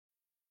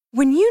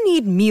When you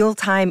need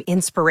mealtime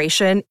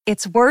inspiration,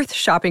 it's worth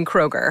shopping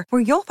Kroger,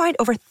 where you'll find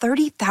over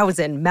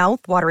 30,000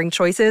 mouth-watering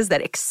choices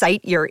that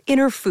excite your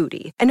inner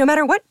foodie. And no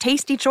matter what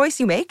tasty choice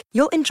you make,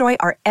 you'll enjoy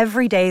our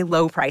everyday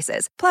low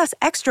prices, plus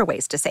extra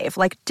ways to save,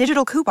 like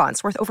digital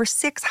coupons worth over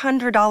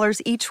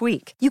 $600 each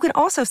week. You can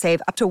also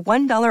save up to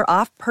 $1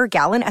 off per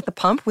gallon at the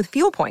pump with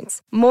fuel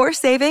points. More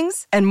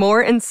savings and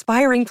more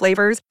inspiring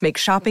flavors make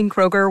shopping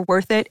Kroger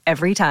worth it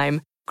every time.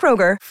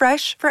 Kroger,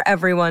 fresh for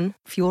everyone.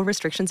 Fuel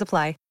restrictions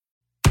apply.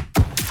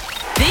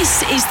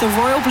 This is the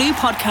Royal Blue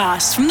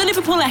Podcast from the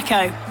Liverpool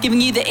Echo, giving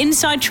you the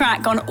inside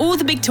track on all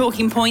the big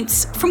talking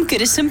points from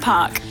Goodison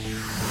Park.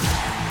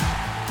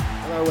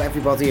 Hello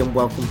everybody and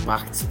welcome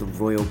back to the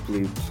Royal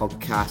Blue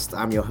Podcast.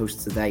 I'm your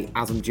host today,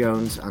 Adam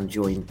Jones, and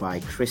joined by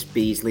Chris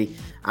Beasley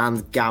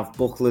and Gav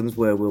Buckland,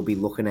 where we'll be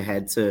looking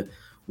ahead to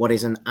what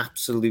is an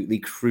absolutely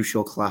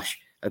crucial clash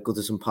at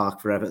Goodison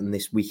Park for Everton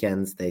this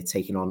weekend. They're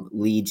taking on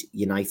Leeds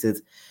United.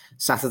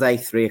 Saturday,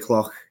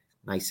 3:00.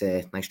 Nice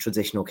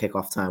traditional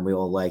kick-off time. We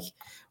all like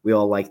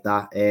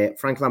that.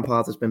 Frank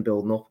Lampard has been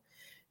building up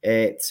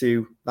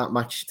to that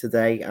match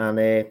today,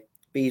 and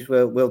Bees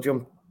will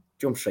jump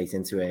straight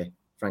into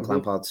Frank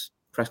Lampard's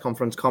press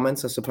conference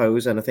comments, I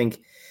suppose. And I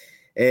think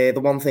the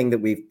one thing that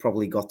we've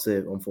probably got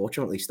to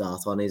unfortunately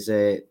start on is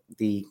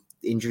the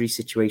injury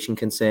situation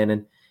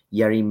concerning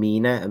Yerry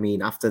Mina. I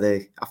mean, after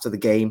the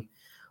game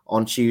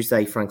on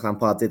Tuesday, Frank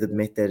Lampard did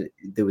admit that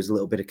there was a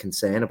little bit of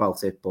concern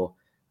about it, but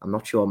I'm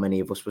not sure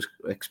many of us was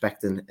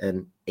expecting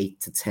an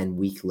 8 to 10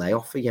 week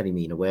layoff for Yerry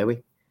Mina, were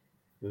we?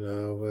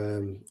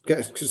 No,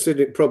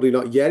 considering probably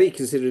not Yerry,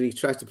 considering he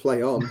tried to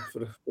play on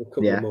for a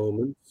couple of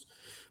moments.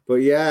 But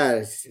yeah,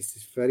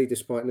 it's very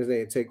disappointing, isn't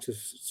it? It takes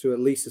us to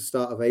at least the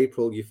start of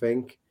April, you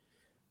think.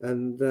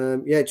 And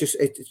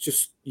it's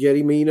just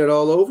Yerry Mina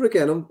all over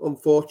again,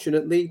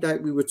 unfortunately.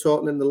 Like we were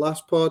talking in the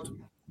last pod,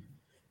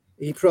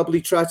 he probably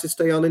tried to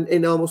stay on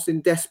in almost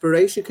in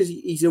desperation because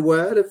he's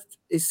aware of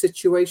his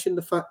situation,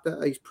 the fact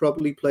that he's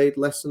probably played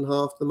less than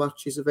half the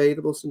matches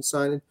available since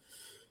signing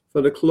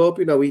for the club.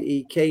 You know,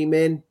 he came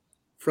in,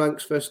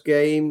 Frank's first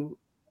game,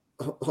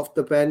 off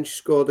the bench,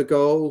 scored a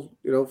goal,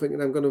 you know,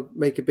 thinking I'm going to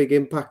make a big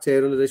impact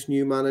here under this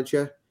new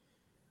manager.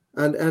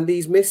 And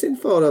he's missing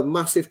for a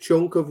massive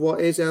chunk of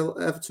what is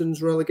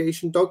Everton's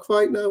relegation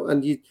dogfight now.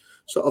 And you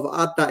sort of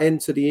add that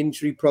into the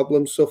injury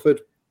problem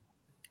suffered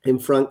in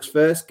Frank's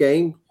first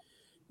game.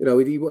 You know,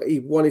 he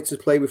wanted to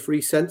play with 3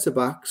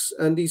 centre-backs,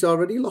 and he's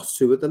already lost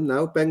 2 of them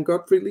now. Ben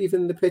Godfrey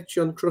leaving the pitch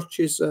on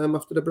crutches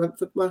after the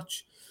Brentford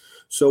match.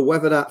 So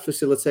whether that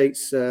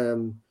facilitates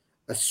a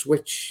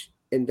switch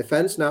in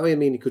defence now, I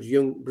mean, he could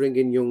bring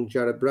in young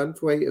Jared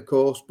Brentwaite, of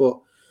course, but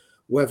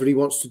whether he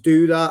wants to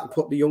do that and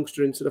put the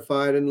youngster into the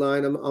firing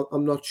line,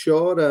 I'm not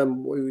sure.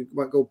 We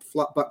might go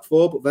flat back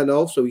 4, but then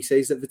also he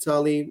says that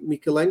Vitaly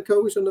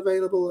Mikalenko is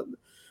unavailable at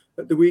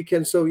the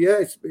weekend. So yeah,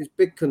 it's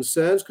big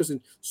concerns because in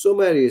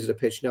some areas of the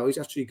pitch now he's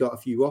actually got a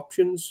few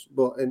options,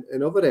 but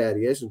in other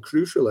areas and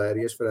crucial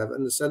areas for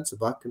Everton, the centre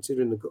back,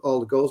 considering all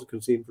the goals are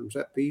conceded from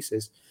set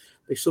pieces,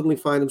 they suddenly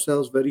find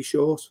themselves very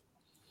short.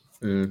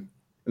 I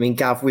mean,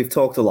 Gav, we've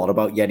talked a lot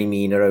about Yerry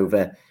Mina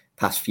over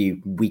past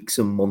few weeks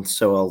and months,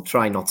 so I'll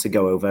try not to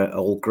go over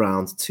old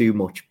ground too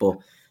much. But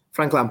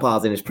Frank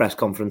Lampard in his press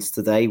conference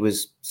today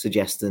was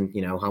suggesting,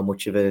 you know, how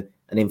much of an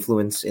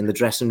influence in the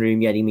dressing room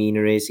Yerry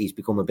Mina is. He's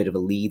become a bit of a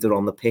leader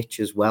on the pitch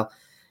as well.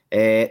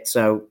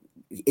 So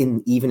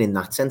even in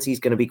that sense, he's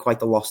going to be quite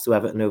the loss to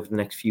Everton over the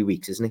next few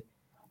weeks, isn't he?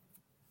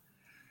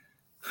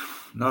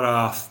 Not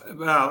half.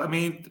 Well, I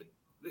mean,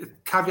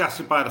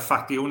 caveated by the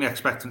fact you only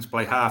expect him to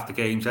play half the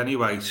games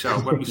anyway. So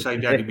when we say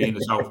Yerry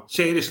Mina's out,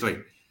 seriously,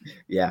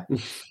 yeah,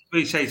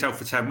 we say he's out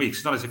for 10 weeks.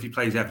 It's not as if he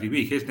plays every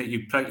week, isn't it?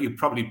 You'd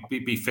probably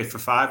be fit for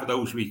 5 of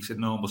those weeks in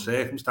normal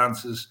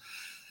circumstances.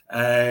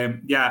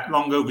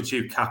 Long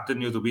overdue captain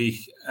the other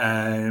week.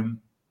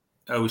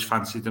 Always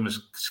fancied him as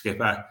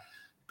skipper.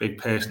 Big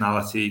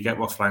personality, you get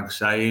what Frank's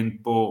saying,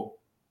 but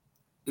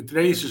it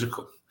raises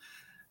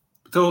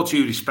with all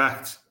due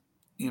respect,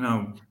 you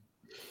know,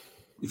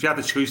 if you had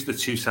the choice of the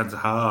 2 centre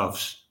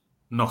halves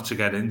not to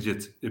get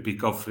injured, it'd be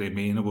Godfrey and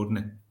Mina, wouldn't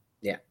it?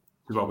 Yeah.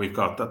 Is what we've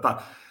got.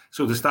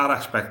 So there's that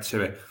aspect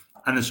to it.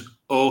 And there's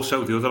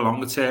also the other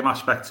longer term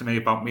aspect to me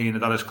about Mina,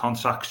 that his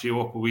contract's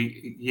due up a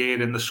year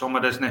in the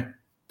summer, isn't it?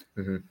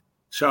 Mm-hmm.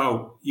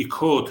 So you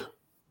could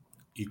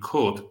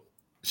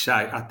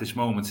say at this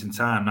moment in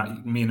time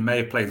that Mina may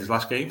have played his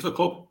last game for the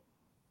club.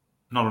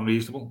 Not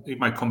unreasonable. He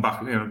might come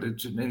back, you know,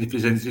 if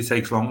his injury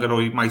takes longer,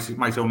 or he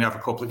might only have a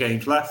couple of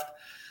games left.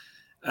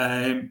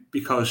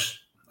 Because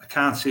I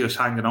can't see us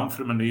hanging on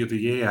for him another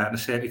year, and I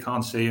certainly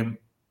can't see him,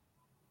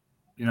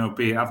 you know,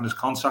 having his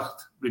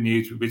contract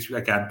renewed, which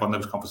again, one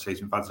of those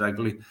conversations we've had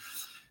regularly.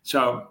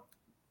 So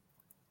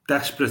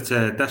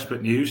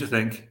desperate news, I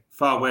think.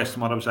 Far worse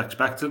than what I was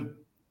expecting.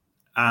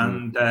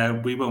 And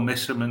we will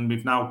miss him, and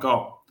we've now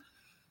got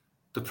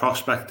the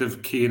prospect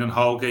of Keane and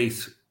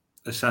Holgate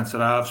as centre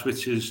halves,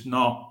 which is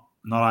not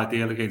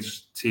ideal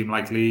against a team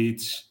like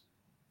Leeds.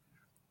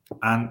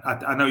 And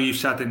I know you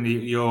said in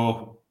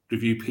your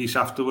review piece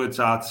afterwards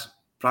that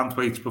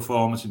Branthwaite's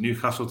performance in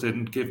Newcastle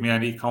didn't give me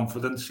any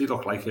confidence. He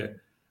looked like a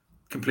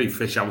complete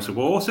fish out of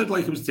water,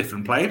 like it was a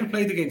different player who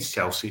played against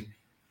Chelsea.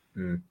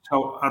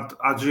 So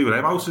I drew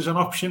him out as an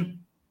option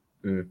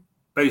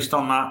based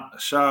on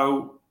that.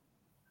 So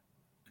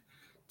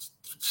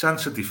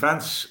sense of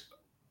defence,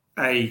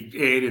 a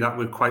area that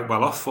we're quite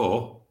well off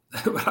for,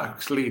 we're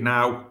actually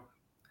now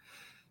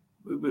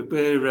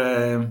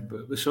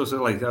we're sort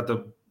of like at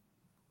the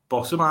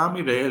bottom, aren't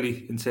we,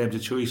 really, in terms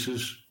of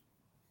choices?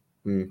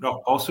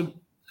 Rock bottom.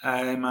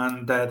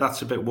 And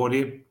that's a bit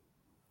worrying.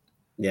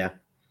 Yeah.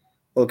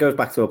 Well, it goes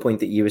back to a point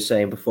that you were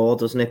saying before,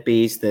 doesn't it,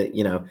 Bees? That,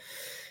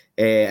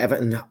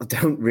 Everton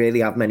don't really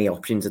have many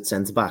options at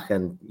centre-back,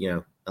 and,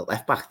 at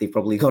left-back, they've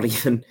probably got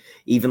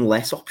even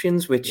less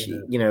options, which,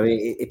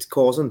 it's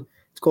causing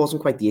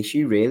quite the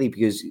issue, really,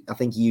 because I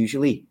think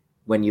usually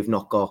when you've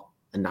not got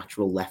a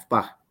natural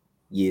left-back,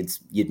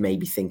 you'd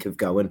maybe think of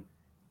going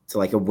to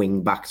like a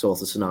wing-back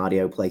sort of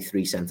scenario, play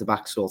 3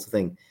 centre-backs sort of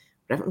thing.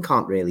 But Everton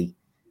can't really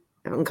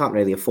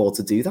afford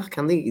to do that,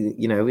 can they?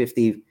 If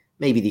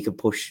maybe they could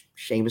push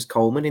Seamus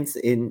Coleman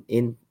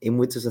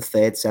inwards as a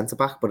 3rd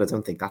centre-back, but I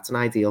don't think that's an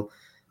ideal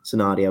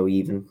scenario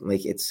even.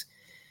 Like, it's,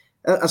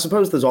 I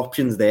suppose there's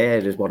options there,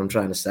 is what I'm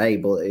trying to say,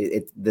 but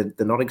they're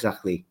not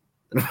exactly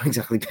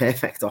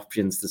perfect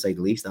options, to say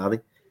the least, are they?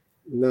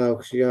 No,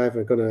 because you're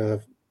either going to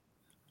have,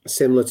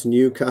 similar to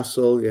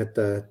Newcastle, you had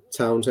the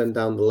Townsend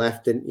down the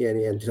left, didn't you? And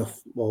he ended up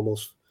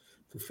almost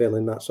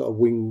fulfilling that sort of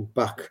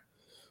wing-back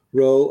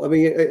role. I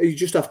mean, you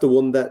just have to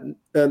wonder.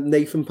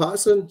 Nathan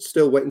Patterson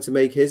still waiting to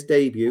make his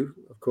debut,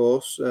 of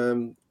course,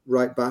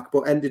 right back,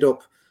 but ended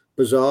up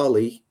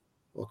bizarrely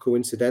or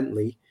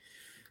coincidentally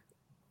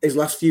his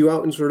last few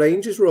outings for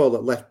Rangers role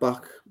at left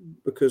back,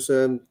 because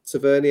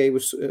Tavernier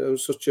was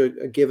such a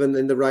given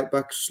in the right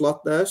back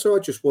slot there. So I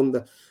just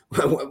wonder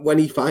when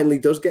he finally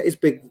does get his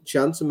big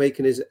chance of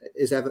making his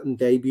Everton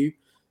debut,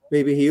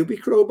 maybe he'll be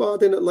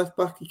crowbarred in at left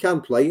back. He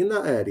can play in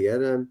that area.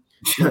 I'm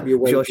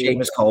sure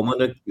Seamus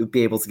Coleman would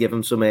be able to give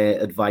him some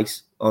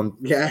advice on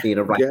being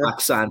a right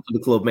back signed for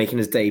the club, making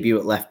his debut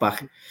at left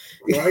back.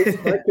 Right.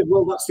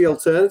 Well, that's the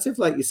alternative,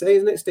 like you say,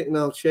 isn't it? Sticking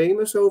out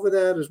Seamus over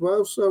there as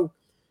well. So,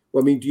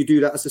 I mean, do you do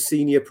that as a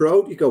senior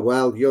pro? You go,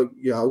 well, you've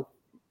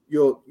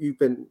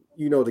been,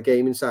 the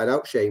game inside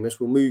out, Seamus.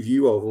 We'll move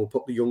you over. We'll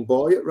put the young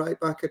boy at right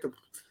back.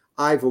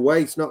 Either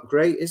way, it's not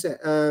great, is it?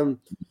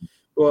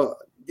 But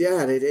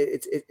yeah,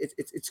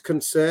 it's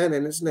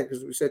concerning, isn't it?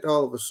 Because we said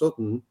all of a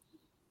sudden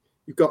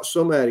you've got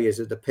some areas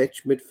of the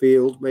pitch,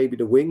 midfield, maybe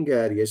the wing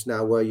areas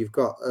now, where you've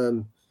got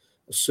a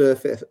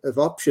surfeit of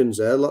options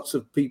there. Lots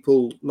of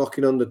people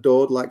knocking on the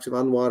door, the likes of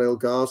Anwar El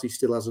Ghazi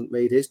still hasn't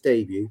made his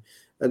debut.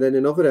 And then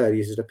in other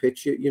areas of the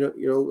pitch,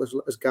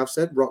 as Gav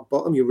said, rock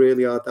bottom, you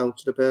really are down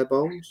to the bare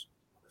bones.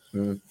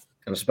 And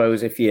I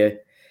suppose if you're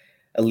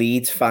a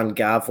Leeds fan,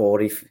 Gav, or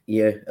if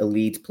you're a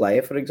Leeds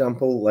player, for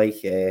example, like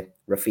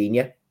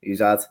Rafinha, who's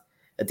had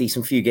a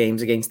decent few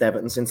games against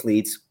Everton since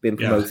Leeds been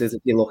promoted,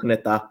 if you're looking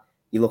at that,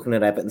 you're looking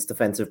at Everton's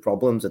defensive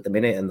problems at the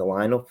minute and the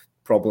lineup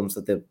problems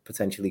that they're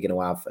potentially going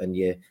to have, and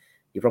you're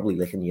probably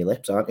licking your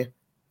lips, aren't you?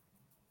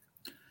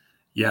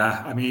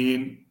 Yeah, I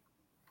mean,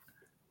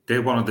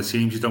 they're one of the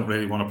teams you don't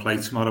really want to play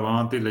tomorrow,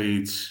 aren't they,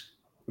 Leeds?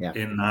 Yeah.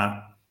 In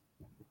that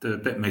they're a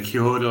bit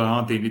mercurial,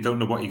 aren't they? And you don't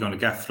know what you're going to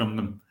get from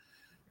them.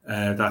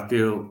 That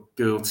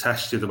they'll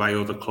test you the way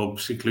other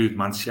clubs, including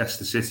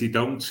Manchester City,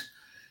 don't.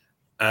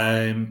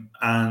 And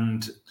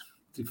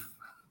they've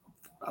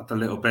had a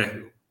little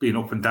bit been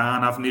up and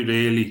down, haven't they,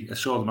 really? I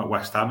saw them at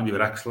West Ham and they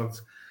were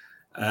excellent.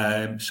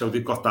 So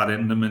they've got that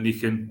in them, and they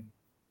can,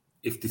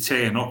 if they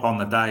turn up on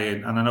the day,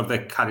 and I know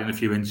they're carrying a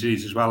few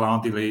injuries as well,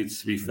 aren't they,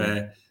 Leeds, to be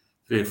fair,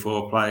 3 or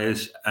 4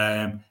 players.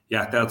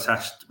 They'll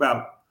test,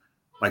 well,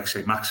 like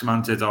say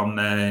Maximan did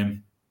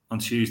on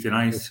Tuesday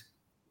night.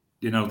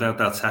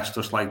 They'll test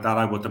us like that,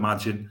 I would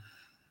imagine.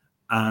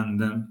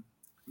 And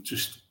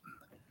just a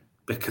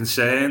bit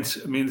concerned.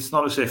 I mean, it's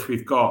not as if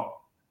we've got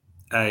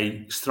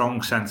a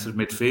strong centre of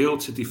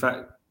midfield to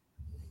defend,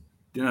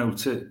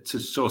 to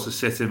sort of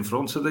sit in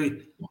front of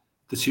the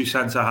 2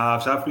 centre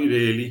halves, have we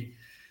really?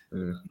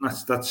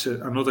 That's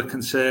another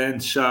concern.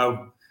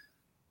 So,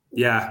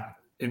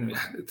 in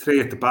 3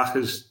 at the back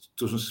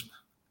doesn't.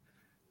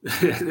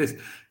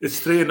 It's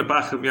 3 in the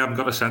back, and we haven't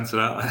got a centre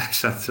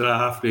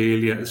half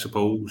really. I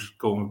suppose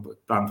going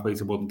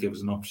Branthwaite wouldn't give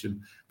us an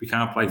option. We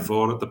can't play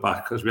 4 at the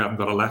back because we haven't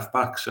got a left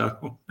back.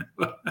 So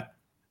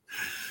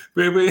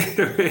where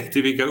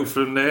do we go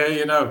from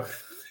there?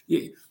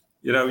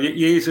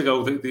 Years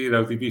ago,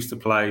 they used to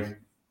play.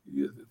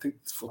 I think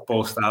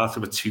football started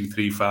with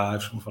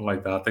 2-3-5, something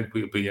like that. I think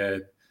we'll be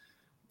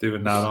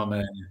doing that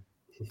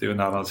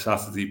on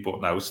Saturday,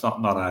 but no, it's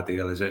not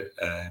ideal, is it?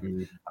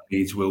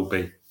 Leeds will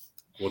be.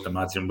 Would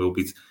imagine will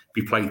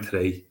be play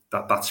 3.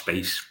 That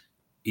space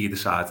either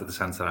side of the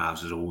centre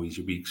halves is always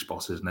your weak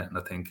spot, isn't it? And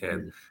I think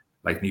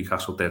like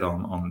Newcastle did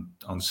on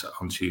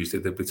Tuesday,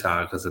 they'd be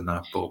targeting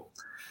that. But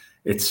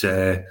it's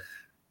you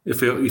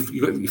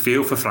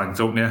feel for Frank,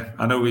 don't you?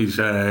 I know he's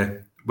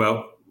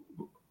well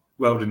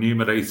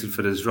remunerated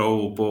for his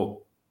role, but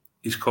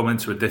he's come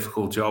into a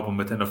difficult job, and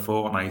within a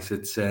fortnight,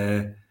 it's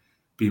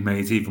been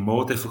made even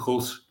more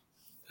difficult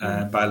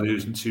by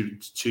losing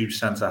two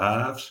centre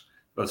halves.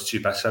 Well, it's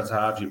two best centre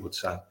halves, you would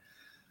say.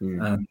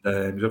 And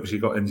he's obviously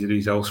got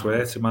injuries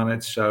elsewhere to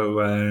manage,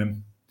 so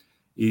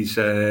he's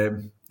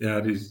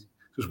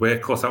his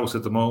work cut out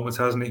at the moment,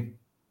 hasn't he?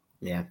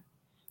 Yeah,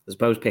 I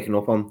suppose picking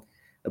up on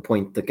a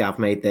point that Gav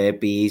made there,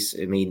 Bees.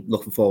 I mean,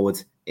 looking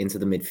forward into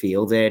the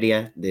midfield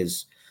area,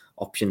 there's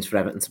options for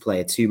Everton to play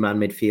a 2-man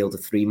midfield, a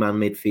 3-man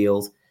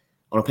midfield.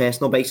 On a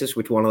personal basis,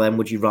 which one of them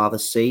would you rather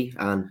see,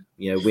 and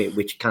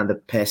which kind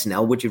of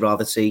personnel would you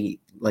rather see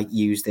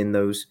used in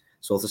those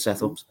sorts of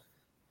setups?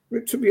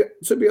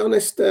 To be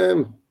honest,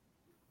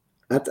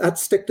 I'd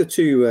stick the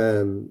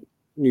two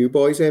new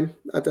boys in.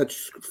 I'd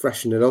just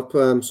freshen it up.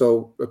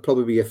 So it'd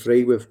probably be a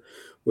 3 with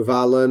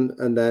Alan,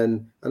 and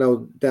then I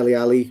know Dele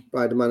Alli,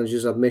 by the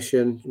manager's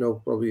admission,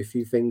 probably a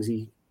few things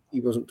he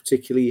wasn't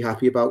particularly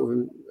happy about with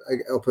him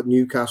up at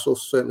Newcastle.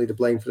 Certainly the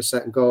blame for the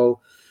second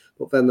goal.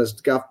 But then, as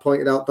Gav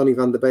pointed out, Donny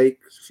van der Beek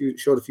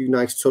showed a few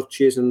nice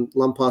touches, and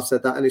Lampard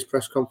said that in his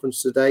press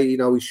conference today.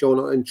 He's shown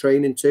it in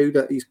training too,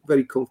 that he's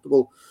very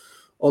comfortable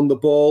on the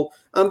ball.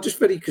 I'm just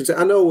very concerned.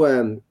 I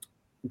know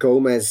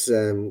Gomez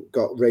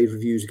got rave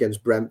reviews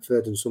against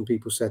Brentford, and some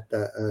people said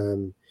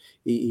that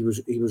he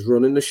was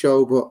running the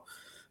show, but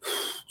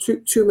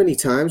too many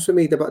times for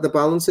me the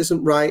balance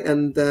isn't right,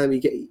 and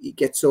he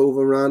gets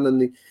overrun,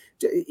 and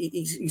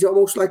he's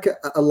almost like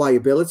a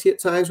liability at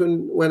times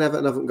when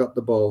Everton haven't got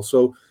the ball.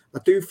 So I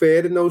do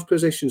fear in those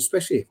positions,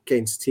 especially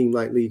against a team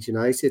like Leeds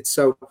United.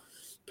 So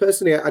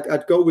personally,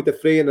 I'd go with the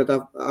 3, and I'd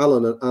have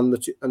Alan and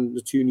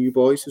the two new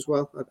boys as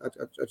well. I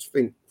just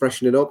think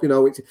freshen it up.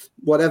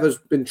 Whatever's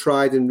been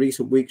tried in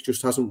recent weeks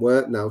just hasn't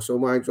worked now. So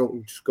why don't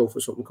we just go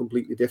for something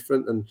completely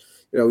different? And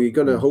you're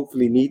going to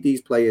hopefully need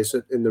these players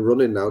in the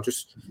running now.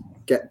 Just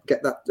get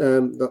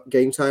that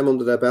game time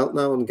under their belt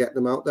now and get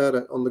them out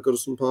there on the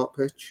Goodison Park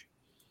pitch.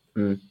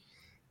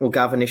 Well,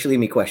 Gav, initially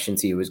my question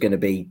to you was going to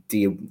be: do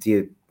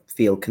you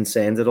feel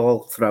concerned at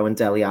all throwing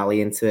Dele Alli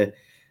into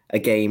a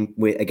game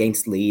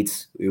against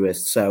Leeds, who were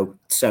so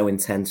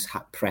intense,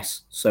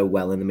 press so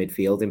well in the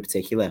midfield in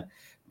particular?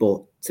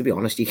 But to be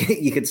honest,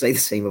 you could say the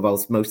same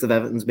about most of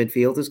Everton's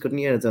midfielders, couldn't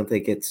you? I don't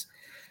think it's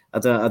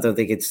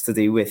to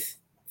do with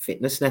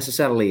fitness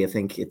necessarily. I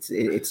think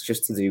it's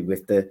just to do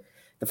with the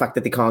fact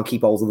that they can't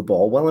keep hold of the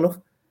ball well enough.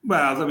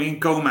 Well, I mean,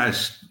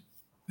 Gomez,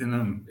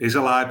 is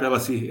a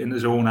liability in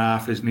his own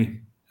half, isn't he?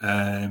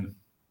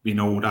 We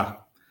know that.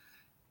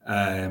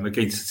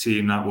 Against a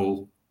team that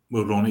will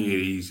run it,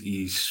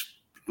 he's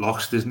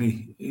lost, isn't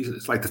he?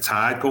 It's like the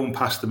tide going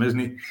past him, isn't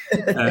he?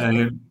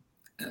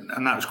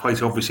 And that was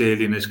quite obvious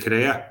early in his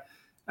career.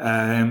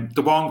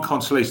 The one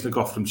consolation I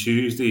got from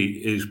Tuesday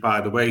is, by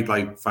the way,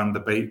 like Van der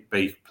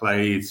Beek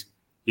played,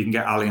 you can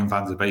get Ali and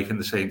Van der Beek in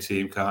the same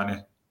team, can't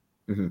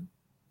you? Mm-hmm.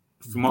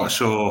 From what I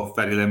saw,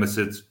 very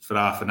limited for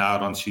half an hour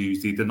on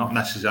Tuesday. They're not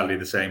necessarily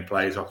the same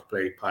players,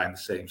 occupying the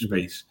same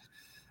space.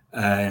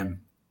 And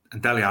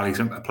Dele Alli's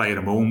a player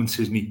of moments,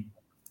 isn't he?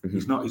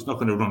 Mm-hmm. He's not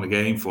going to run a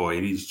game for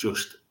you. He's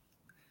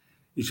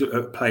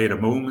a player of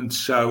moments.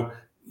 So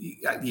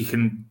you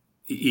can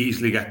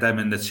easily get them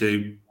in those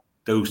two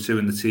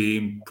in the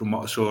team. From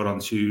what I saw on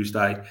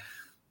Tuesday,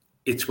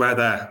 it's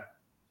whether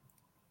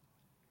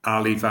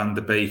Ali, Van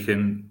der Beek,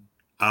 and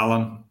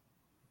Alan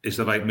is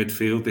the right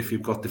midfield. If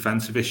you've got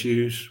defensive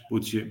issues,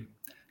 would you?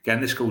 Again,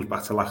 this goes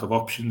back to lack of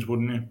options,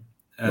 wouldn't you?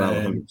 Well,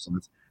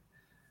 100%.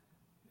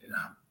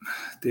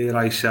 Dare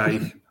I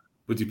say,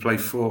 would you play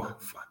 4?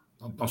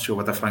 I'm not sure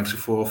whether Frank's a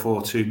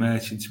 4-4-2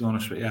 merchant, to be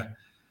honest with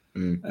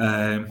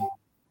you.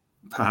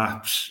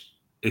 Perhaps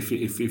if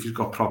he's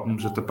got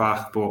problems at the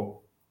back, but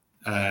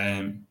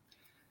I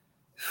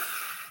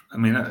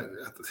mean,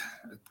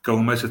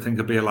 Gomez, I think,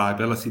 would be a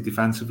liability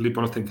defensively,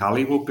 but I think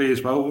Ali would be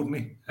as well, wouldn't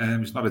he?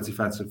 He's not a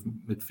defensive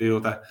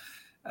midfielder.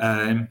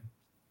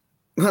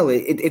 Well,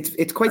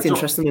 it's quite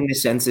interesting in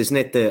this sense, isn't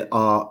it, that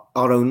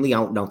our only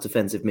out-and-out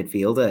defensive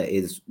midfielder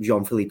is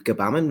Jean-Philippe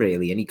Gbamin,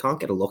 really, and he can't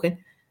get a look in.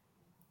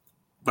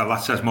 Well,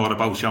 that says more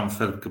about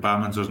Jean-Philippe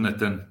Gbamin, doesn't it,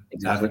 than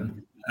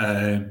Evan?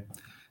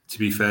 To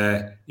be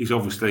fair, he's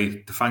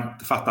obviously the fact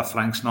that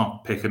Frank's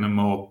not picking him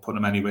or putting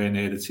him anywhere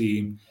near the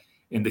team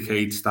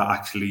indicates that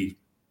actually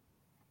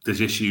there's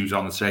issues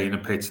on the training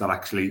pitch that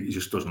actually he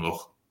just doesn't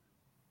look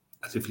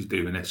as if he's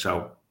doing it.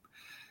 So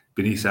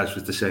Benitez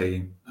was the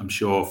same. I'm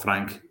sure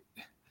Frank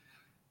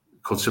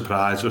could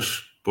surprise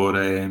us, but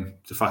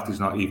the fact he's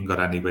not even got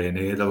anywhere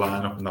near the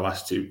lineup in the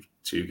last two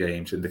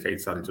games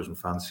indicates that he doesn't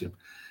fancy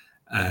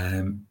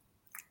him.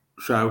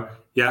 So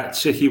yeah,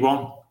 tricky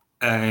one.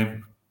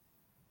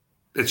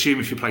 Assume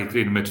if you play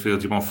 3 in the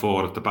midfield, you want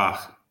 4 at the back.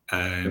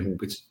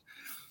 Which,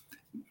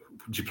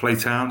 would you play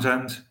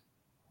Townsend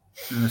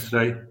in this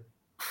day?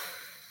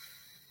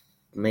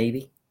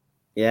 Maybe,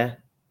 yeah.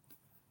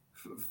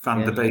 Van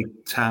der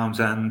Beek,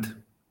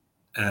 Townsend,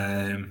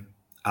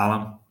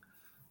 Alan.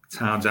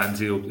 Townsend,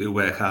 he'll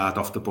work hard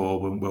off the ball,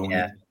 won't he?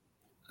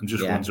 I'm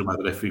just wondering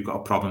whether if we've got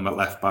a problem at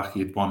left back,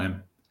 you'd want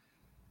him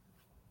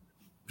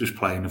just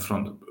playing the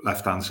front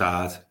left-hand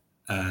side.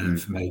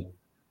 for me.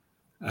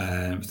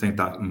 I think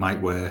that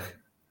might work.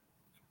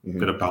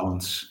 Bit of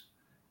balance.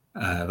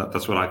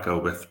 That's what I'd go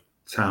with.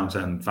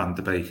 Townsend, Van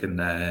de Beek and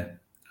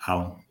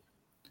Allen.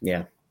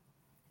 Yeah.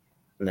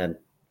 And then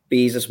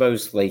Bees, I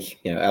suppose,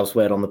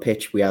 elsewhere on the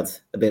pitch, we had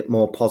a bit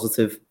more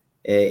positive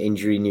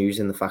injury news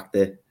in the fact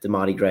that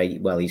Damari Gray,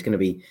 well, he's going to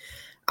be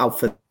out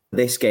for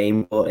this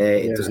game, but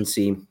it doesn't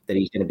seem that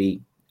he's going to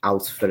be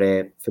out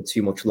for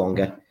too much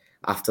longer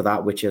after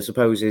that, which I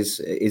suppose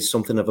is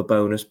something of a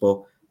bonus.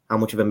 But how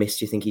much of a miss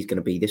do you think he's going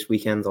to be this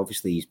weekend?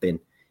 Obviously, he's been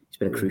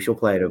a crucial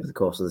player over the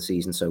course of the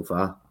season so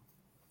far.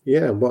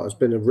 Yeah, and what has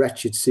been a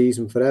wretched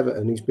season for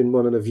Everton. He's been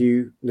one of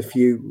the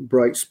few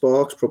bright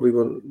sparks, probably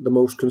the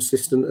most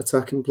consistent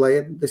attacking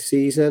player this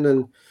season,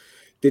 and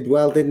did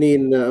well, didn't he?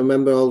 And I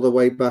remember all the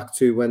way back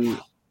to when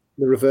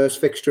the reverse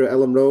fixture at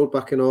Ellen Road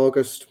back in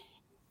August,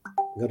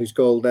 got his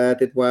goal there,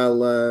 did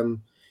well.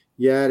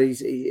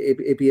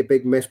 It'd be a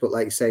big miss, but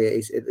like you say,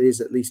 it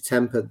is at least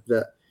tempered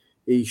that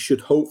he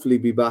should hopefully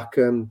be back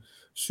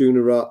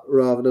sooner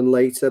rather than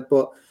later.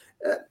 But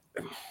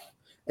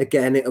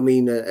again,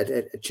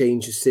 a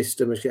change of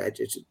system, a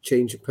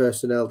change of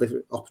personnel,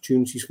 different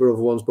opportunities for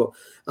other ones. But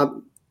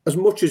as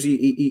much as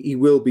he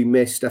will be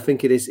missed, I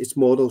think it's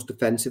more those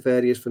defensive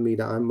areas for me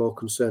that I'm more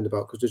concerned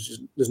about, because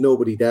there's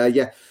nobody there.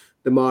 Yeah,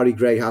 Damari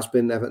Gray has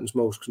been Everton's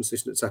most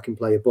consistent attacking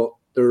player, but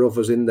there are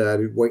others in there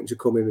who are waiting to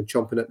come in and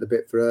chomping at the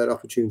bit for an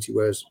opportunity.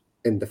 Whereas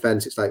in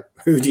defence, it's like,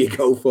 who do you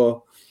go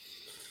for?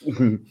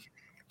 Do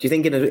you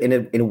think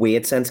in a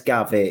weird sense,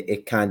 Gav,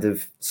 it kind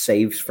of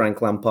saves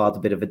Frank Lampard a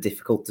bit of a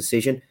difficult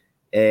decision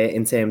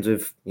in terms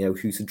of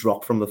who to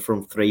drop from the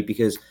front three?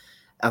 Because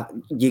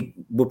you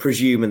were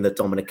presuming that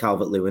Dominic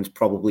Calvert-Lewin's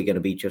probably going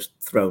to be just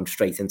thrown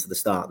straight into the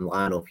starting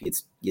lineup.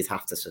 You'd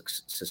have to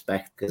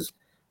suspect, because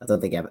I don't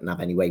think Everton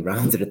have any way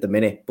round it at the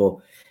minute. But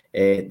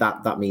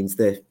that means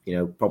that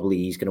probably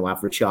he's going to have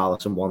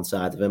Richarlison on one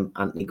side of him,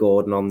 Anthony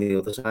Gordon on the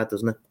other side,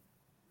 doesn't it?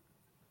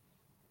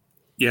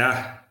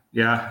 Yeah.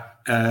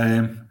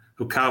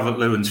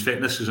 Calvert-Lewin's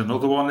fitness is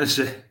another one, is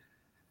it?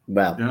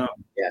 Well,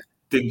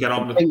 didn't get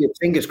on.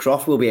 Fingers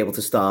crossed we'll be able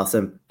to start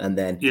him, and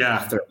then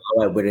after an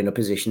hour we're in a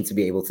position to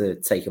be able to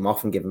take him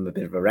off and give him a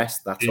bit of a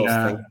rest. That sort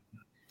of thing.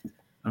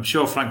 I'm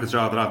sure Frank would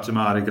rather have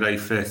Damari Gray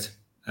fit.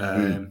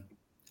 Do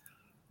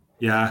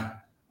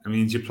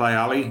you play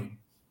Ali?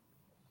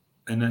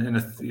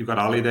 You've got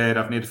Ali there.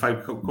 I've need to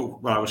fight.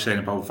 What I was saying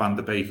about Van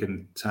de Beek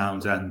and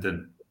Townsend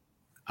and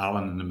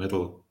Allen in the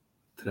middle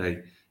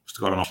today. You've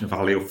got an option of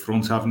Ali up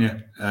front, haven't you?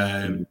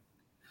 A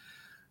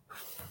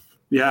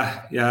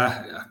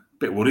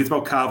bit worried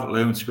about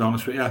Calvert-Lewin, to be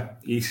honest with you.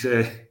 He's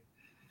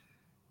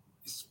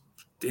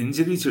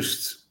injury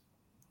just,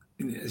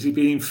 has he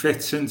been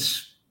fit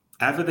since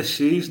ever this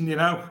season?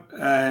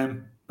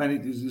 When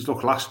he's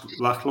looked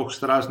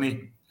lacklustre, hasn't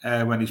he?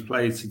 When he's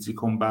played since he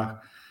come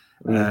back.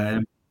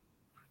 I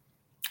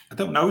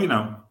don't know.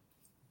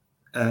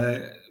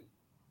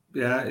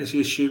 Is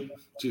he a shoot?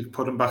 Do you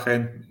put him back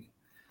in?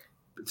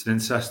 It's an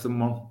interesting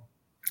one.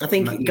 I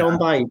think going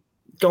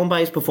by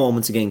his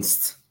performance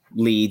against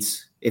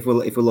Leeds, if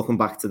we're looking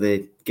back to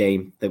the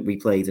game that we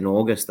played in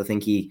August, I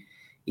think he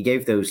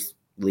gave those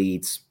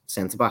Leeds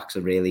centre backs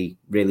a really,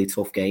 really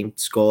tough game.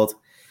 Scored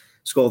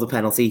a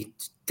penalty.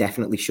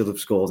 Definitely should have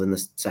scored in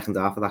the second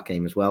half of that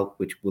game as well,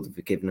 which would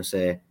have given us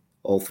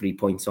all 3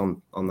 points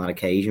on that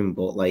occasion.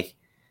 But I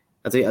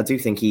do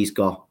think he's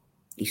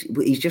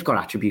just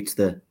got attributes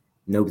that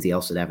nobody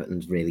else at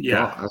Everton's really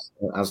got,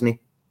 hasn't he?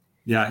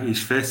 Yeah,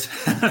 he's fit.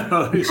 Get him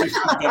on the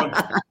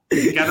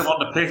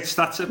pitch.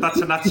 That's an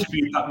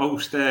attribute that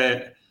most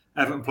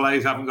Everton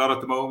players haven't got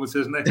at the moment,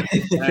 isn't it?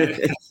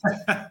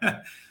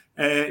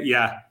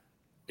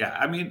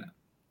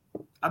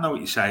 I know what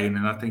you're saying,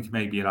 and I think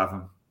maybe you'd have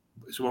him.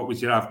 So what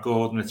would you have?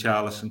 Gordon,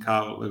 Richarlison,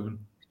 Calvert-Lewin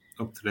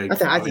up to date?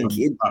 I think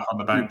back on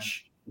the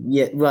bench.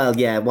 Yeah, well,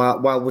 yeah.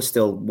 While we're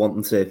still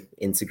wanting to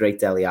integrate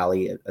Dele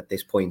Alli at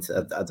this point,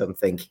 I don't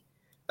think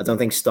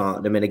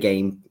starting him in a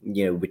game,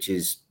 which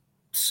is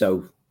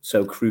so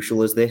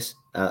crucial as this.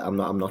 I'm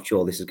not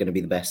sure this is going to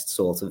be the best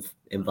sort of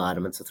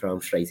environment to throw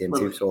him straight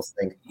into, sort of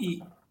thing.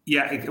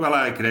 Yeah, well,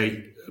 I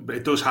agree. But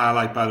it does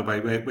highlight, by the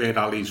way, where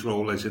Ali's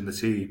role is in the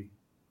team.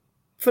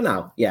 For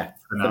now, yeah.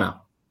 For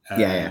now.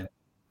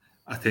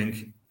 I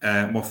think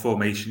what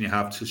formation you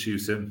have to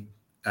suit him.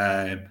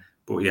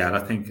 But yeah, I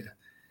think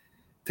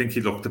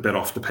he looked a bit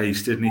off the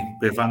pace, didn't he?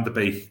 But Van de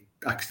Beek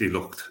actually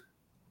looked,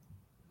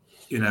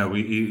 he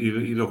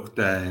looked,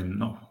 I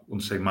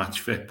wouldn't say match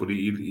fit, but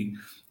he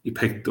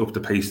picked up the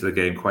pace of the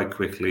game quite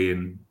quickly,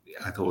 and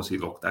I thought he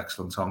looked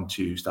excellent on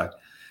Tuesday.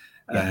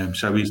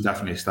 So he's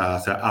definitely a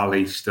starter.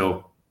 Ali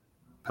still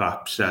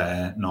perhaps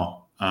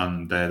not,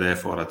 and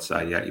therefore I'd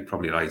say, you're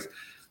probably right.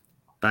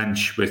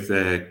 Bench with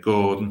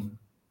Gordon,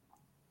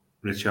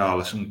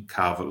 Richarlison,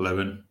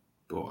 Calvert-Lewin,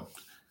 but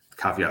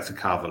caveat to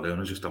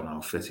Calvert-Lewin, I just don't know how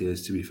fit he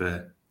is, to be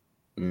fair.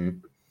 I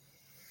mean,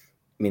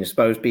 I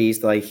suppose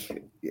Bees,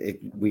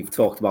 we've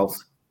talked about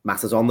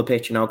matters on the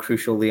pitch and how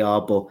crucial they are,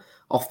 but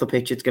off the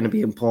pitch it's going to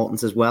be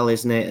important as well,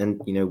 isn't it?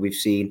 And we've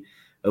seen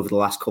over the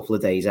last couple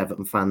of days,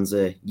 Everton fans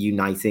are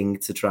uniting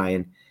to try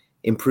and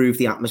improve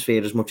the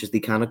atmosphere as much as they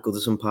can at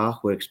Goodison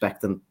Park. We're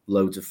expecting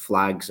loads of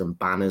flags and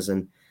banners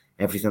and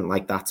everything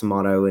like that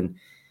tomorrow. And,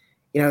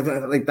 you know,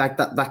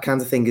 that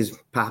kind of thing has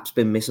perhaps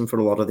been missing for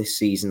a lot of this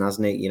season,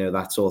 hasn't it? You know,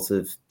 that sort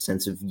of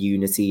sense of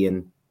unity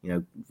and, you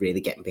know,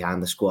 really getting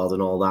behind the squad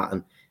and all that.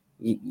 And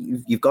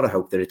you've got to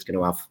hope that it's going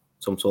to have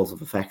some sort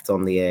of effect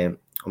on the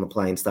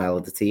playing style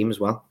of the team as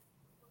well.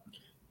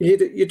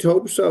 You'd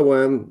hope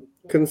so.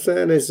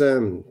 Concern is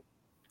the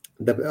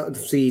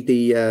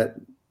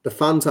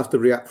fans have to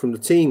react from the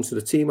team, so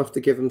the team have to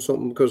give them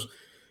something, because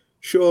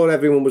sure,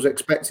 everyone was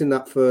expecting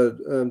that for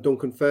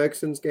Duncan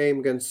Ferguson's game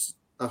against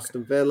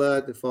Aston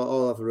Villa. They thought,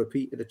 I'll have a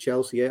repeat of the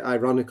Chelsea.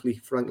 Ironically,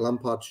 Frank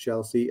Lampard's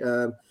Chelsea.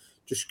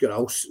 Just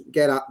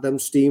get at them,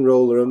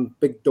 steamroller them.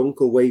 Big Dunk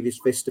will wave his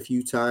fist a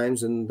few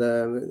times and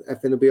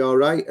everything will be all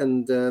right.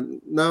 And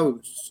now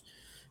it's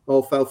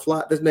all fell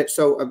flat, doesn't it?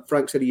 So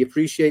Frank said he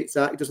appreciates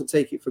that. He doesn't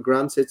take it for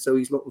granted. So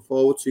he's looking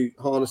forward to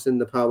harnessing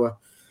the power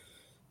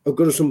of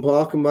Goodison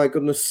Park. And my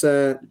goodness,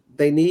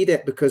 they need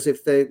it, because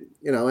if they,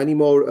 any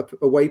more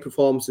away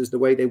performances the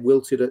way they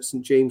wilted at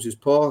St James's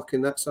Park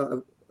and that sort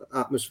of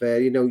atmosphere,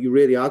 you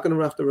really are going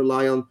to have to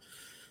rely on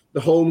the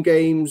home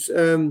games.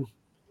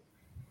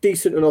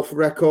 Decent enough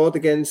record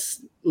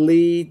against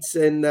Leeds,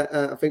 and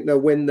I think their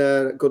win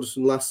there at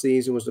Goodison last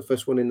season was the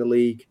first one in the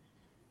league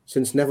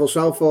since Neville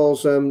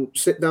Southall's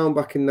sit down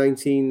back in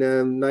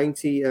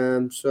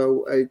 1990.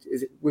 So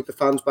with the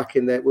fans back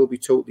in there, it will be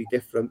totally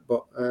different.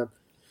 But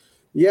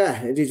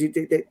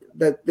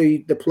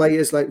the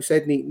players, like we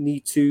said,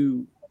 need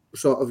to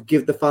sort of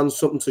give the fans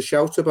something to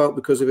shout about,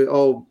 because if it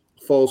all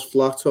falls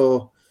flat,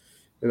 or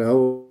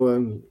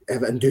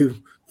Everton do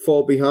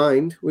fall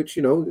behind, which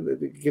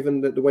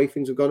given the way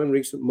things have gone in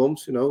recent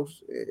months,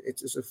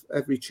 it's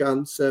every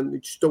chance. We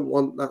just don't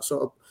want that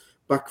sort of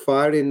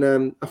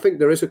backfiring. I think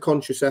there is a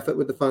conscious effort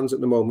with the fans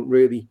at the moment,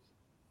 really,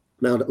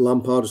 now that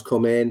Lampard has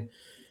come in,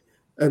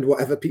 and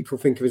whatever people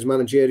think of his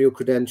managerial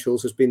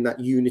credentials has been that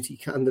unity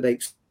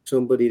candidate,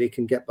 somebody they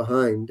can get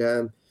behind.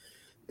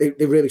 They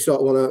really sort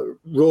of want to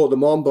roar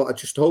them on, but I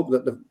just hope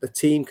that the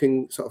team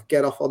can sort of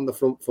get off on the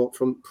front foot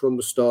from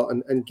the start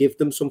and give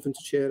them something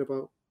to cheer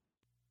about.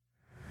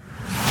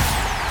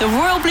 The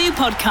Royal Blue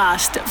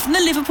Podcast from the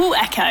Liverpool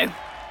Echo.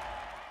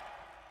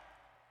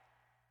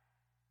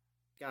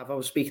 Gav, I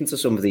was speaking to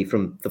somebody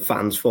from the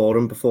fans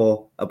forum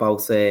before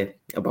about the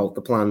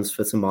plans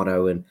for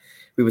tomorrow, and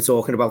we were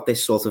talking about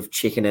this sort of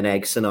chicken and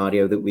egg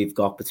scenario that we've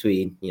got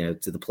between, do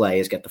the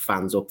players get the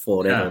fans up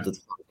for it, or do the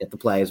fans get the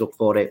players up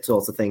for it,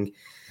 sort of thing.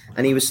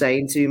 And he was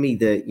saying to me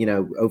that,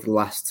 over the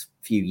last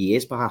few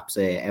years, perhaps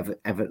the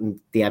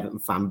Everton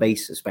fan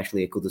base,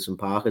 especially at Goodison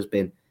Park, has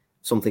been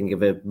something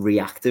of a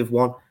reactive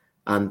one.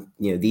 And,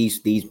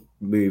 these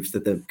moves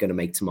that they're going to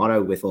make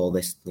tomorrow with all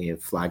this,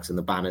 flags and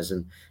the banners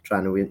and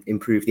trying to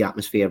improve the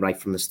atmosphere right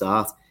from the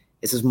start,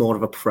 this is more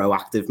of a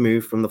proactive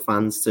move from the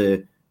fans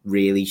to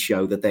really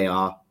show that they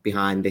are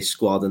behind this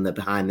squad and they're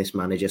behind this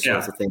manager,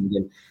 sort of thing.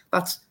 And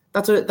that's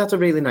a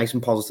really nice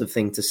and positive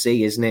thing to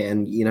see, isn't it?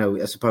 And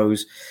I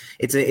suppose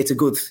it's a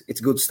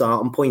good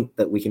starting point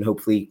that we can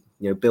hopefully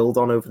build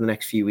on over the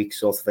next few weeks,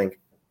 sort of thing.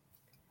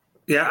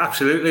 Yeah,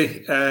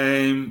 absolutely.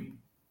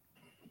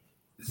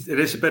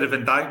 It is a bit of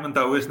indictment,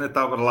 though, isn't it,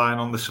 that we're relying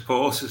on the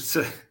supporters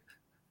to,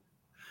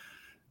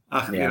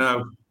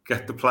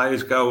 get the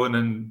players going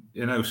and,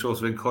 sort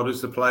of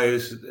encourage the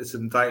players. It's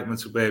an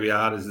indictment of where we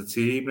are as a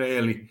team,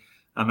 really.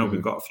 I know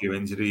we've got a few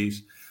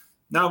injuries.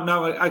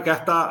 No, I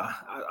get that.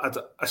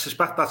 I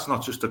suspect that's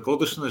not just a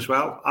Goodison as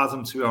well,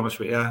 Adam, to be honest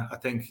with you. I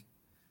think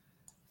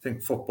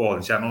football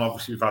in general,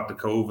 obviously we've had the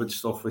COVID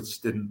stuff,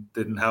 which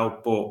didn't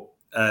help. But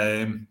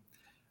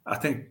I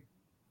think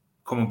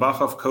coming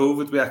back off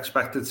COVID, we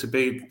expected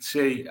to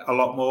see a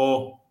lot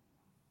more,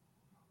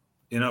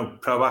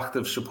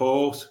 proactive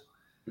support.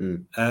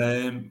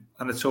 And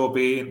it's all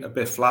been a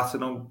bit flat. I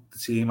know the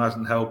team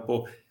hasn't helped,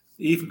 but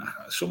even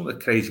some of the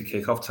crazy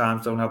kick-off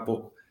times don't help.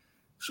 But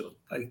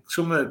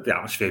some of the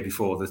atmosphere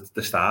before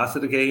the start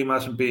of the game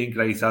hasn't been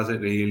great, has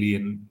it really?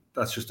 And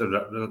that's just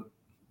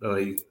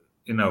really,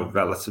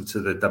 relative to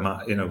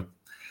the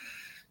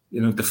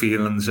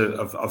feelings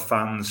of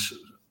fans,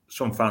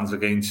 some fans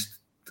against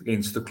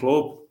the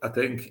club, I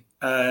think.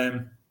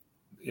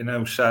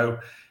 So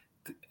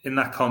in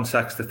that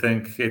context, I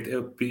think it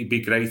would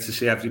be great to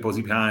see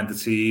everybody behind the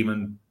team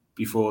and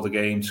before the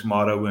game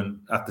tomorrow and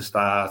at the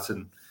start.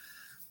 And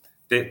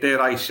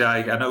dare I say,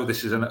 I know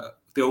this is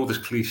the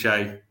oldest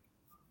cliche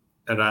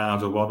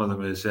around, or one of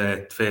them is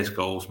first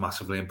goal's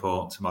massively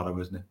important tomorrow,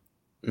 isn't it?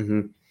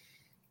 Mm-hmm.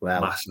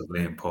 Well,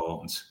 massively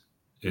important,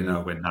 in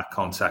that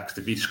context.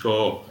 If you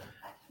score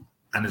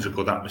and there's a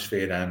good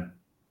atmosphere, then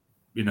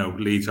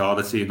Leeds are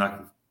the team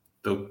that,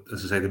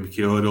 as I say, the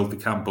mercurial, they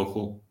can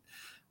buckle.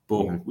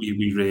 But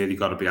we really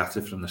got to be at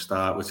it from the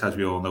start, which, as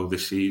we all know,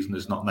 this season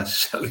has not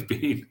necessarily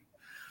been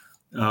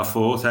our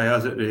forte,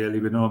 has it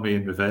really? We're normally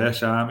in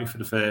reverse, aren't we, for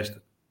the first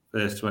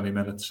 20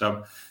 minutes.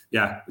 So,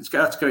 yeah,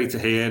 that's great to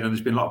hear. And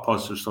there's been a lot of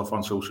positive stuff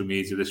on social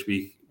media this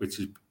week, which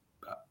is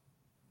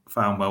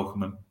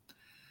welcoming.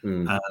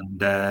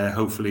 And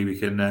hopefully we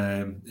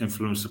can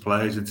influence the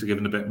players into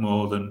giving a bit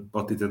more than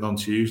what they did on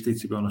Tuesday,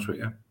 to be honest with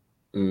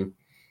you.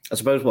 I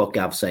suppose what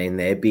Gav's saying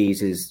there,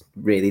 Bees, is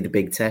really the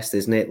big test,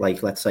 isn't it?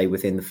 Like, let's say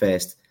within the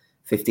first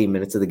 15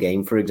 minutes of the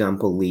game, for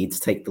example, Leeds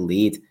take the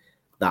lead.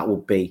 That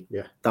would be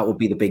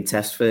the big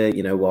test for,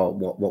 you know,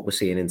 what we're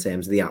seeing in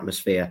terms of the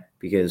atmosphere.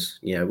 Because,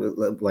 you know,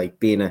 like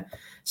being at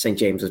St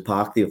James's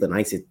Park the other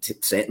night,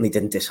 it certainly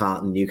didn't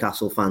dishearten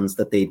Newcastle fans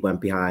that they went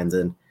behind,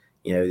 and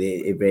you know,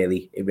 it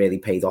really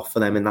paid off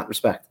for them in that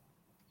respect.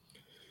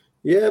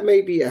 Yeah,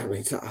 maybe. I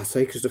mean, I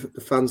say because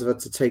the fans have had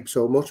to take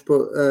so much,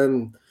 but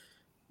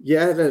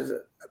yeah,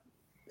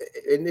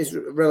 in this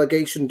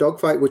relegation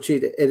dogfight, which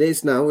it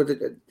is now,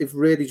 they've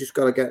really just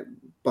got to get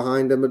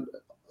behind them at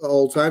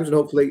all times, and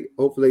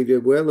hopefully they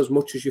will. As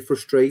much as you're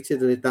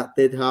frustrated, and if that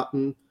did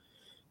happen,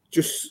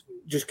 just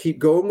keep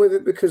going with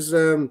it, because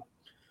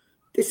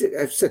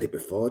I've said it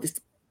before.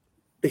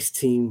 This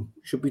team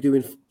should be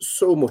doing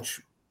so much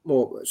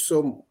more,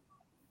 so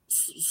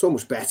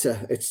much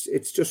better.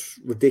 It's just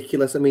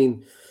ridiculous. I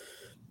mean,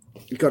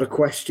 you've got to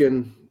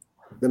question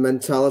the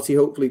mentality.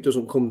 Hopefully it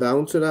doesn't come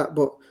down to that,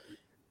 but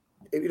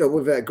you know,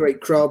 with a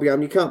great crowd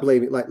behind, you can't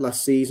blame it like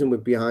last season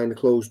with behind the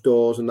closed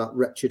doors and that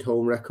wretched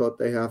home record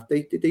they have.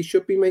 They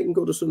should be making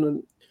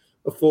Goodison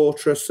a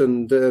fortress,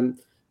 and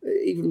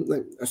even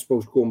like, I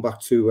suppose going back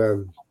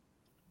to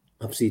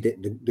obviously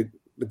the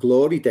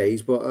glory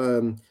days, but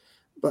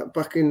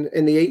back in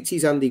the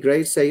 80s, Andy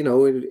Gray say, you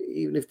know,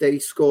 even if they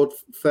scored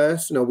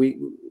first, you know,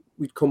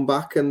 we'd come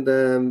back, and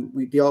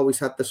they always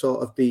had the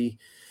sort of the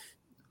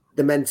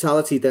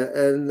mentality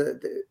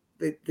that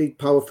they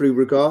power through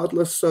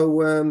regardless.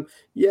 So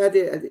yeah,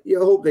 I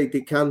hope they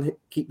can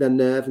keep their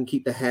nerve and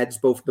keep their heads,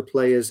 both the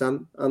players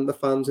and the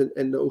fans,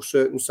 in those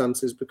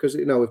circumstances, because,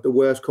 you know, if the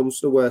worst comes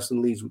to the worst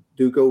and Leeds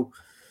do go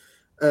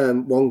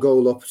one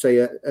goal up, say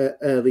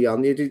early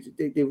on,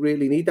 they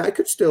really need that. It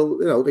could still,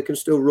 you know, they can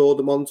still roll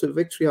them on to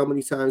victory. How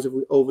many times have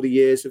we, over the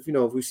years, have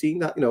we seen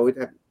that? You know,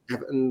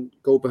 Everton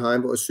go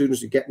behind, but as soon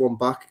as they get one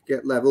back,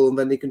 get level, and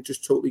then they can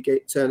just totally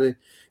turn a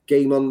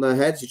game on their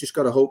heads. You just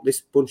got to hope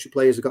this bunch of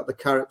players have got the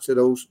character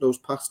those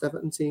past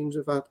Everton teams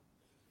have had.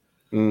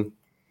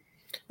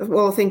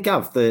 Well, I think,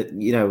 Gav,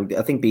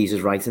 I think Bees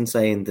is right in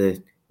saying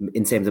that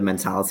in terms of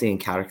mentality and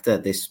character,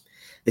 this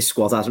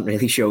squad hasn't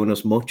really shown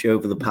us much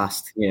over the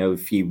past,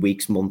 few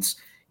weeks, months,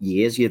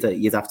 years,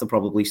 you'd have to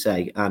probably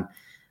say. And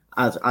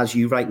as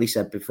you rightly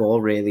said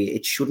before, really,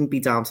 it shouldn't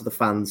be down to the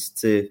fans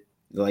to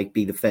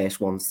be the first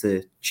ones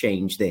to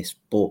change this.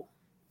 But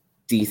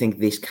do you think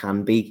this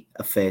can be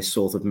a first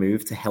sort of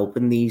move to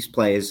helping these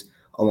players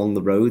along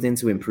the road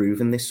into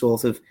improving this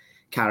sort of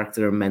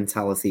character and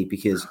mentality?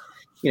 Because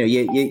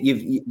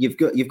you've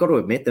got to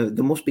admit that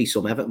there must be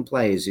some Everton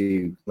players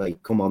who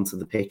come onto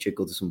the pitch at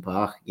Goodison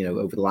Park,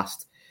 over the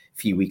last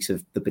few weeks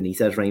of the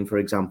Benitez reign, for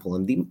example,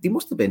 and they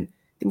must have been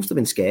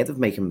scared of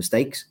making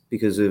mistakes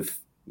because of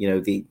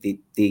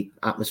the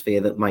atmosphere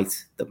that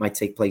might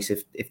take place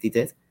if they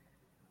did.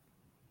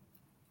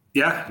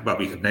 Yeah, well,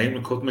 we could name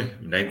them, couldn't we?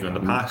 We named them in the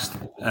past.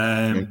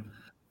 I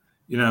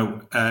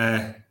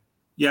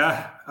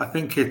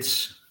think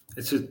it's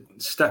a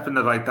step in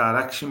the right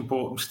direction,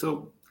 but I'm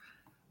still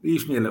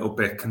leaves me a little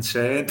bit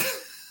concerned.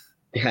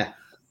 Yeah,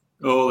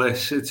 all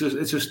this it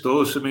just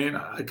does. I mean,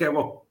 I get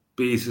what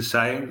Bees is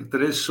saying.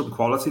 There is some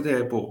quality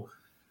there, but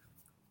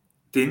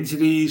the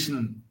injuries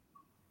and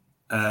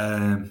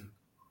are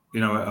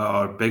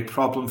a big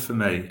problem for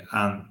me,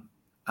 and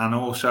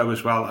also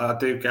as well, I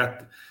do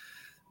get.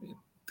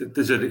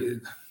 There's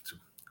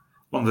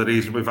one of the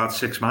reasons we've had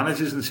 6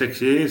 managers in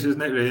 6 years, isn't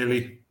it?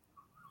 Really,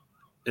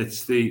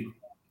 it's the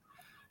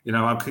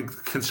I'm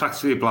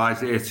contractually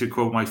obliged here to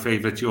quote my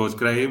favourite George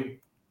Graham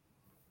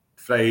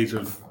phrase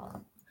of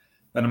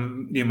when a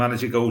new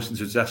manager goes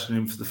into the dressing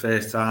room for the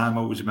first time,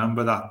 always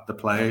remember that the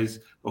players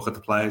look at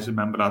the players,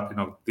 remember that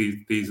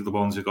these are the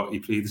ones who got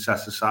your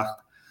predecessor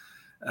sacked,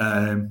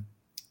 and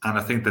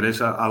I think there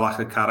is a lack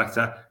of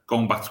character.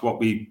 Going back to what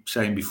we were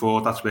saying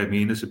before, that's where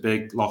Mina's a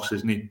big loss,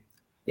 isn't he?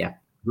 Yeah,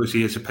 because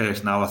he has a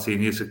personality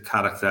and he has a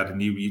character,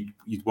 and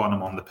you'd want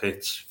him on the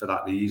pitch for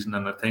that reason.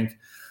 And I think,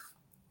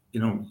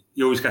 you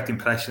always get the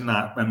impression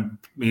that when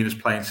Mina's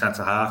playing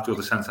centre half, the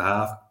other centre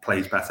half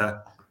plays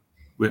better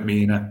with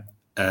Mina.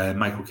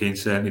 Michael Keane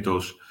certainly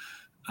does,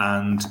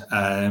 and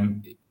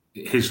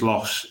his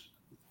loss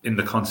in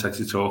the context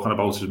you're talking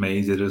about is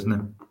major, isn't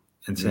it?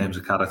 In terms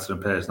of character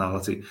and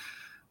personality,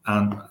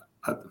 and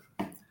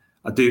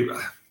I do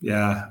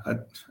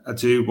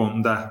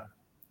wonder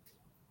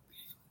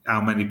how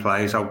many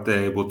players out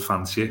there would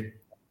fancy it.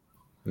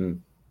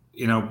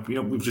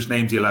 We've just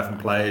named the 11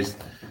 players,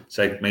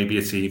 say maybe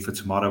a team for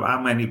tomorrow. How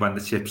many, when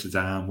the chips are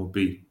down, would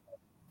be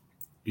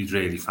you'd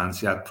really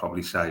fancy? I'd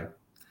probably say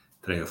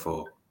 3 or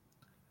 4.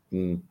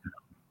 I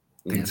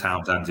think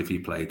Townsend, if he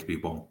played, to be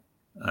 1.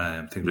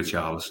 I think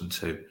Richarlison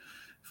 2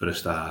 for a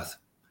start.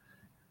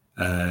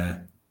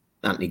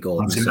 Anthony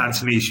Gordon.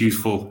 Anthony's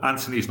useful.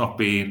 Anthony's not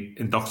being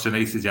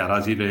indoctrinated yet,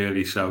 has he,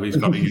 really? So he's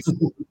got a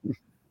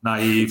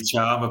naive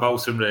charm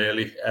about him,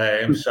 really.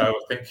 So I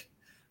think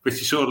which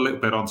you saw a little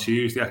bit on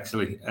Tuesday,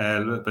 actually. A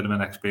little bit of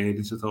an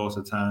experience, I thought,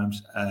 at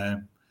times.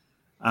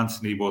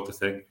 Anthony Wood, I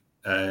think.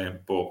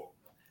 But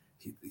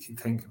you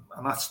think,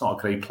 and that's not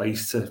a great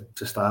place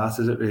to start,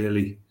 is it,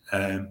 really?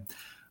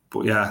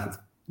 But yeah,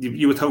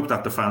 you would hope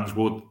that the fans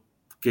would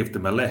give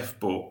them a lift,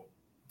 but it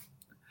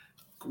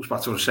goes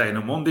back to what I was saying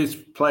on Mondays,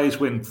 players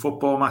win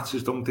football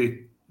matches, don't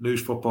they?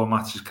 Lose football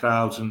matches,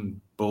 crowds and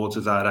boards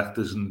of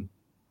directors and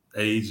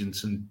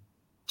agents and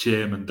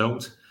chairmen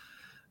don't.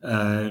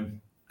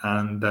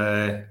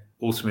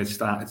 Ultimately,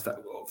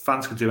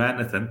 fans can do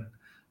anything,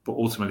 but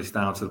ultimately it's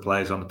down to the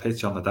players on the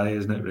pitch on the day,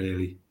 isn't it,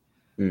 really?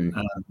 And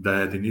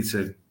they need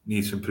to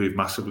improve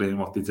massively in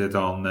what they did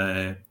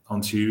on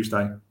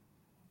Tuesday.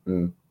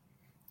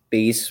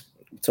 Bees,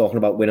 talking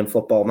about winning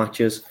football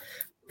matches.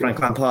 Frank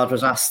Lampard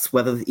was asked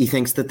whether he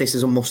thinks that this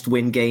is a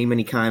must-win game, and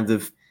he kind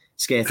of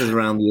skirted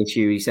around the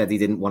issue. He said he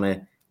didn't want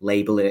to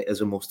label it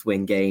as a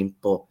must-win game,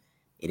 but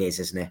it is,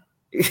 isn't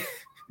it?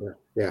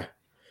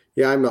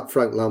 Yeah, I'm not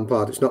Frank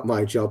Lampard. It's not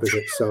my job, is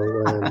it? So,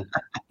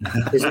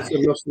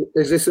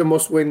 is this a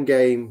must-win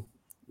game?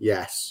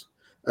 Yes.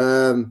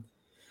 I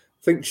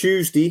think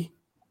Tuesday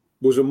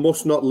was a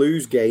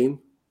must-not-lose game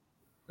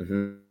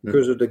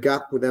because of the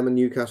gap with them and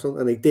Newcastle,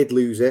 and they did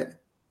lose it.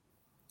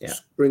 Yeah.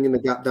 Bringing the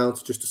gap down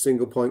to just a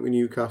single point with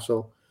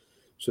Newcastle.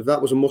 So if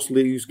that was a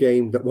must-lose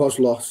game that was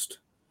lost,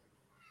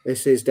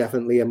 this is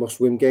definitely a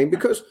must-win game,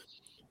 because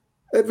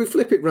if we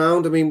flip it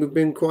round, I mean, we've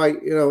been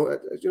quite,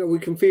 we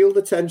can feel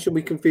the tension,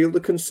 we can feel the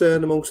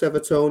concern amongst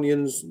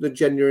Evertonians, the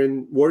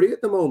genuine worry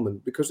at the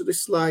moment because of this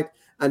slide,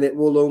 and it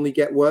will only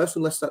get worse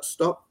unless that's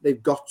stopped.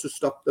 They've got to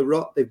stop the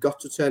rot. They've got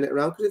to turn it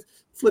around, because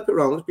flip it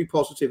around, let's be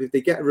positive. If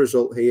they get a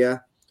result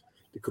here,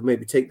 they could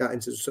maybe take that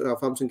into the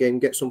Southampton game,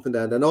 get something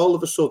there. Then all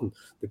of a sudden,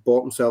 they've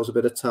bought themselves a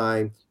bit of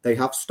time. They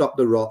have stopped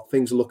the rot.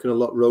 Things are looking a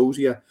lot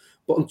rosier.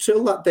 But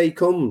until that day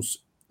comes,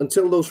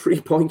 until those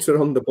 3 points are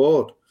on the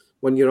board,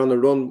 when you're on a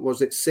run,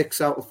 was it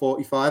 6 out of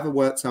 45? It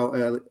worked out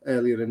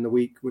earlier in the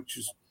week, which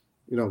is,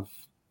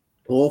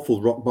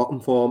 awful rock bottom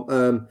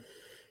form.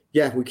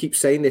 We keep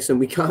saying this, and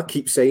we can't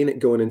keep saying it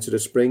going into the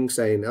spring,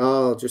 saying,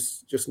 "Oh,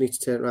 just need to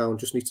turn it around,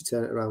 just need to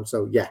turn it around."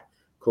 So yeah,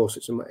 of course,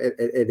 it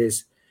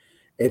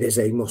is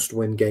a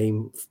must-win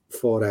game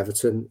for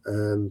Everton.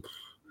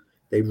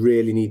 They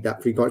really need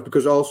that 3 points,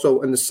 because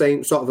also in the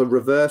same sort of a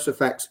reverse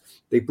effect,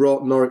 they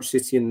brought Norwich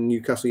City and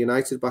Newcastle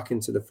United back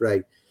into the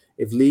fray.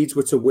 If Leeds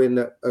were to win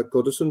at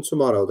Goodison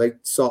tomorrow, they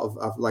sort of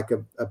have like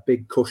a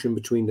big cushion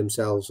between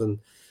themselves and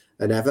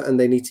Everton.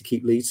 They need to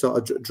keep Leeds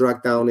sort of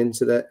dragged down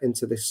into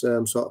this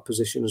sort of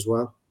position as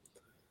well.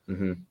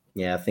 Mm-hmm.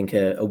 Yeah, I think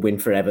a win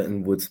for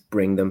Everton would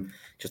bring them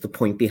just a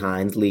point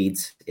behind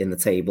Leeds in the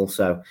table.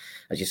 So,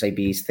 as you say,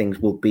 Bees, things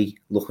will be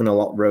looking a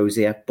lot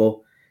rosier. But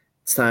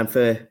it's time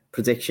for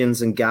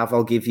predictions. And Gav,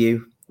 I'll give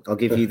you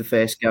the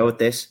first go at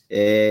this.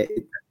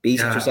 Bees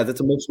just said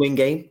it's a must-win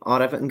game.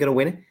 Are Everton going to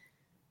win it?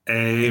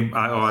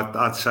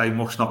 I'd say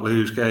must not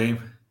lose game.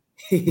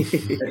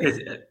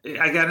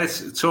 Again,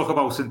 it's talk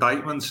about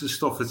indictments and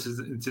stuff. It's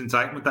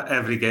indictment that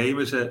every game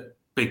is a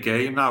big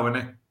game now,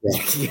 isn't it?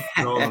 Yeah.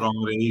 For all the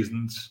wrong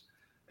reasons.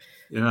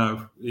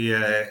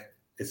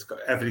 It's got,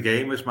 every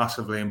game is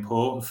massively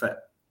important for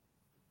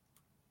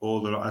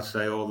all the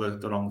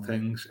wrong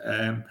things.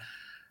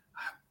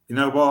 You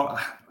know what?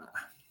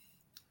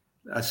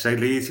 I'd say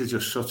Leeds is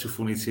just such a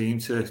funny team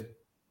to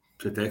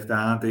predict,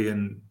 aren't they?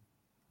 And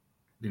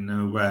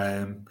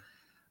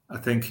I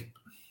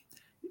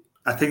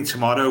think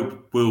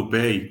tomorrow will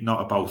be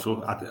not about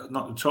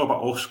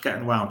us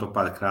getting wound up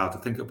by the crowd. I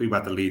think it'll be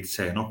whether Leeds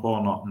turn up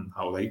or not and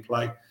how they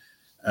play.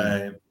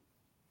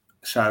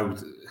 So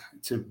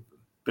it's a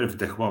bit of a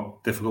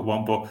difficult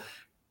one, but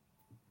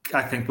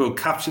I think we'll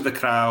capture the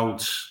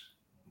crowd's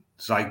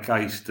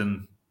zeitgeist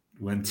and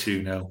win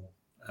 2-0.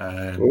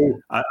 I've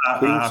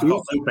got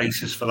no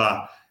basis for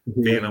that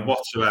feeling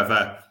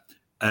whatsoever.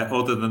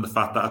 Other than the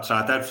fact that I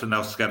tried everything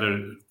else to get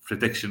a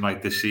prediction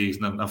right this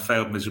season, and I've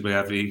failed miserably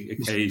every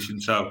occasion.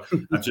 So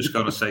I'm just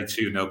going to say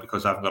 2-0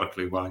 because I haven't got a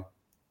clue why.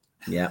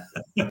 Yeah.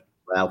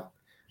 Well,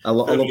 I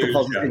love the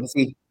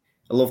positivity.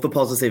 I love the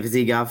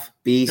positivity, Gav.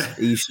 Bees,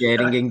 are you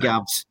sharing in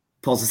Gav's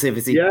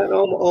positivity? Yeah,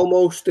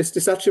 almost.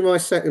 This actually my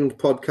second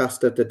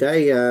podcast of the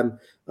day.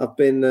 I've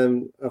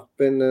been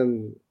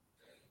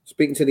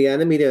speaking to the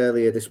enemy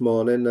earlier this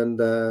morning, and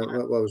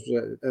it was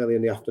early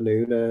in the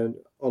afternoon,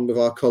 on with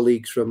our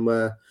colleagues from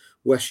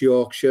West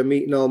Yorkshire,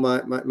 meeting all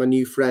my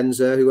new friends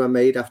who I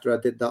made after I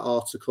did that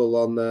article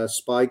on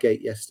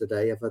Spygate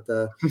yesterday. I've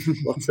had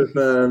lots of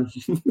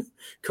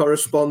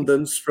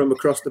correspondence from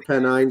across the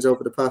Pennines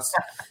over the past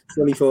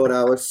 24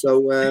 hours.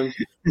 So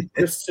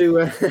just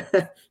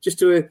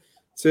to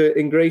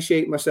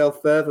ingratiate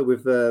myself further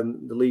with the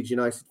Leeds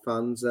United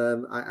fans,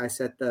 I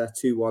said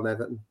 2-1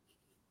 Everton.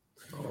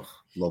 Oh,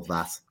 love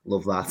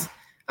that.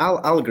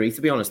 I'll agree.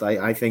 To be honest,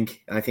 I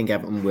think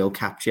Everton will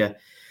capture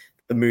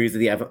the mood of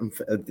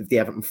the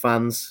Everton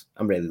fans.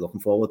 I'm really looking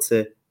forward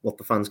to what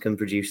the fans can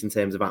produce in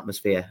terms of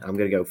atmosphere. I'm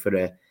going to go for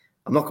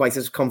I'm not quite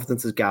as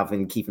confident as Gav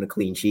in keeping a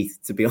clean sheet.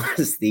 To be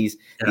honest, these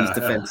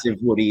defensive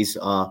worries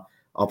are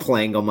are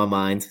playing on my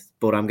mind,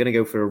 but I'm going to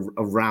go for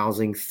a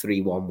rousing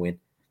 3-1 win.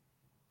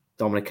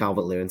 Dominic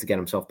Calvert-Lewin to get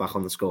himself back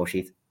on the score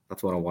sheet.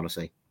 That's what I want to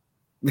see.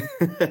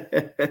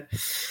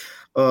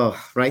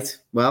 Oh, right.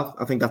 Well,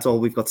 I think that's all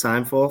we've got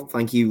time for.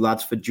 Thank you,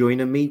 lads, for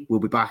joining me. We'll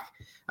be back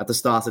at the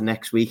start of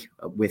next week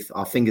with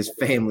our fingers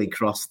firmly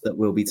crossed that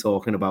we'll be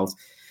talking about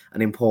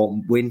an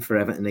important win for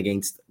Everton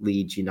against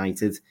Leeds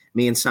United.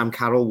 Me and Sam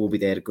Carroll will be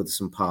there at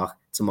Goodison Park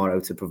tomorrow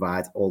to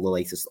provide all the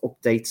latest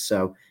updates.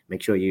 So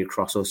make sure you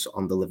cross us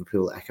on the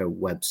Liverpool Echo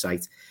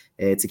website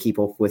to keep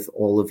up with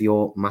all of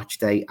your match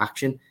day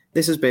action.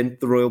 This has been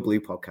the Royal Blue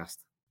Podcast.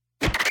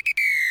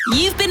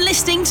 You've been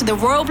listening to the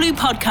Royal Blue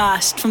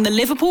Podcast from the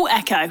Liverpool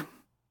Echo.